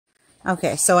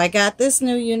Okay, so I got this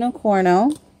new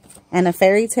Unicorno and a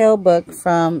fairy tale book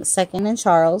from Second and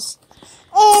Charles.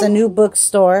 It's a new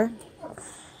bookstore.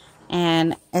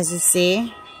 And as you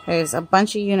see, there's a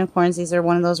bunch of unicorns. These are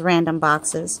one of those random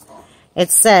boxes.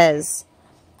 It says,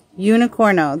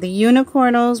 Unicorno. The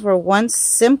unicornos were once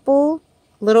simple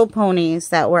little ponies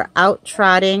that were out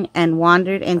trotting and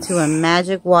wandered into a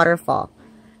magic waterfall.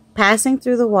 Passing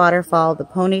through the waterfall, the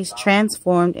ponies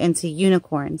transformed into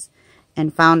unicorns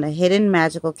and found a hidden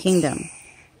magical kingdom.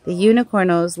 The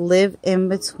unicornos live in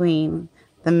between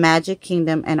the magic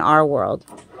kingdom and our world.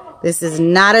 This is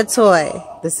not a toy.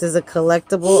 This is a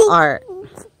collectible art.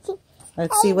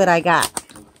 Let's see what I got.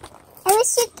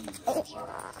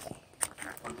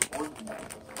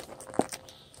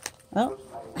 Oh,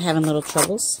 having little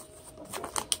troubles.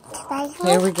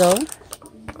 Here we go.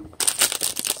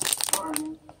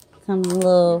 Comes a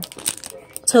little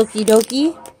Toki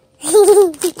Doki.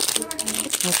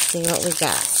 Let's see what we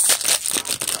got.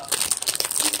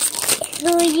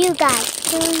 Who are you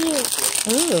guys? Who are you?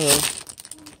 Ooh.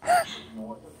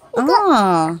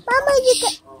 Oh. Mama, you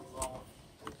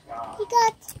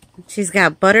got. She's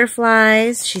got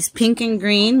butterflies. She's pink and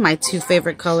green, my two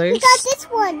favorite colors. You got this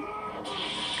one.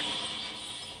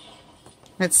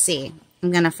 Let's see.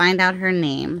 I'm going to find out her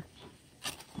name.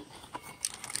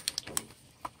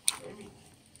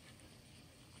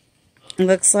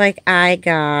 Looks like I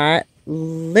got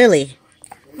Lily.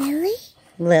 Lily?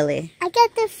 Lily. I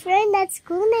got a friend at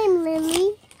school named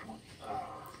Lily.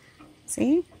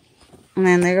 See? And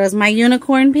then there goes my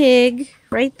unicorn pig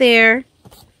right there.